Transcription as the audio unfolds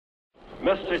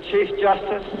Mr. Chief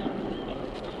Justice,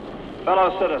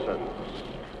 fellow citizens,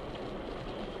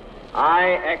 I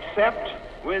accept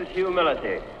with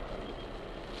humility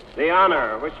the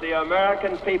honor which the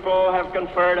American people have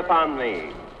conferred upon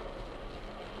me.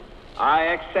 I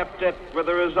accept it with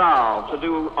a resolve to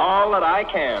do all that I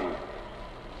can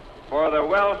for the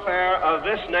welfare of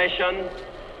this nation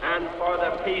and for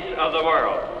the peace of the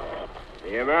world.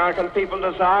 The American people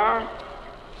desire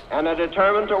and are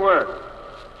determined to work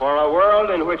for a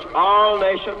world in which all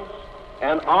nations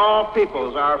and all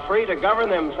peoples are free to govern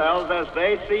themselves as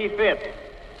they see fit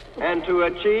and to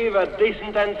achieve a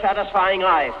decent and satisfying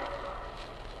life.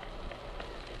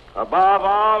 Above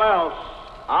all else,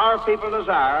 our people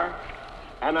desire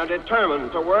and are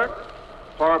determined to work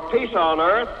for peace on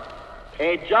earth,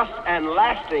 a just and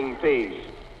lasting peace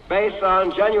based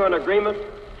on genuine agreement,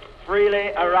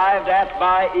 freely arrived at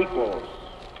by equals.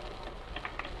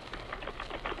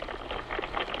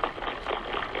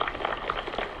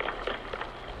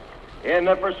 In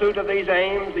the pursuit of these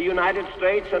aims, the United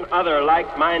States and other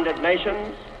like-minded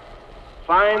nations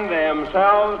find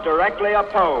themselves directly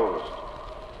opposed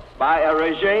by a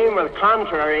regime with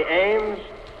contrary aims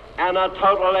and a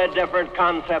totally different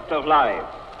concept of life.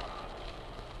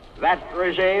 That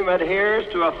regime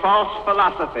adheres to a false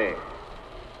philosophy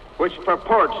which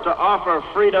purports to offer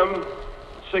freedom,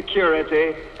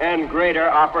 security, and greater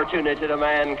opportunity to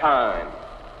mankind.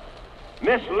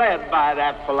 Misled by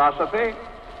that philosophy,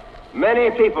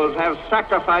 many peoples have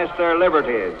sacrificed their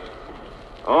liberties,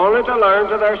 only to learn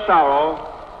to their sorrow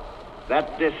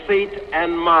that deceit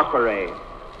and mockery,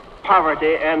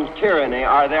 poverty and tyranny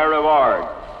are their reward.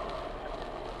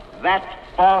 That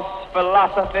false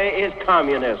philosophy is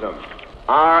communism.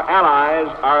 Our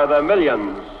allies are the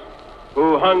millions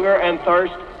who hunger and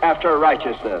thirst after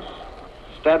righteousness.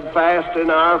 Steadfast in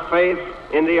our faith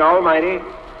in the Almighty,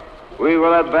 we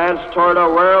will advance toward a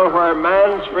world where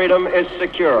man's freedom is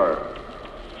secure.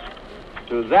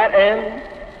 To that end,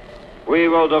 we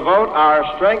will devote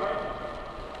our strength,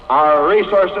 our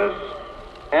resources,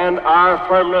 and our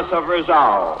firmness of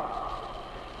resolve.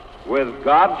 With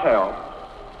God's help,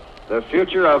 the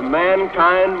future of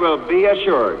mankind will be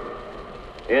assured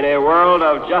in a world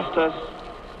of justice,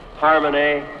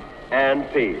 harmony, and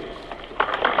peace.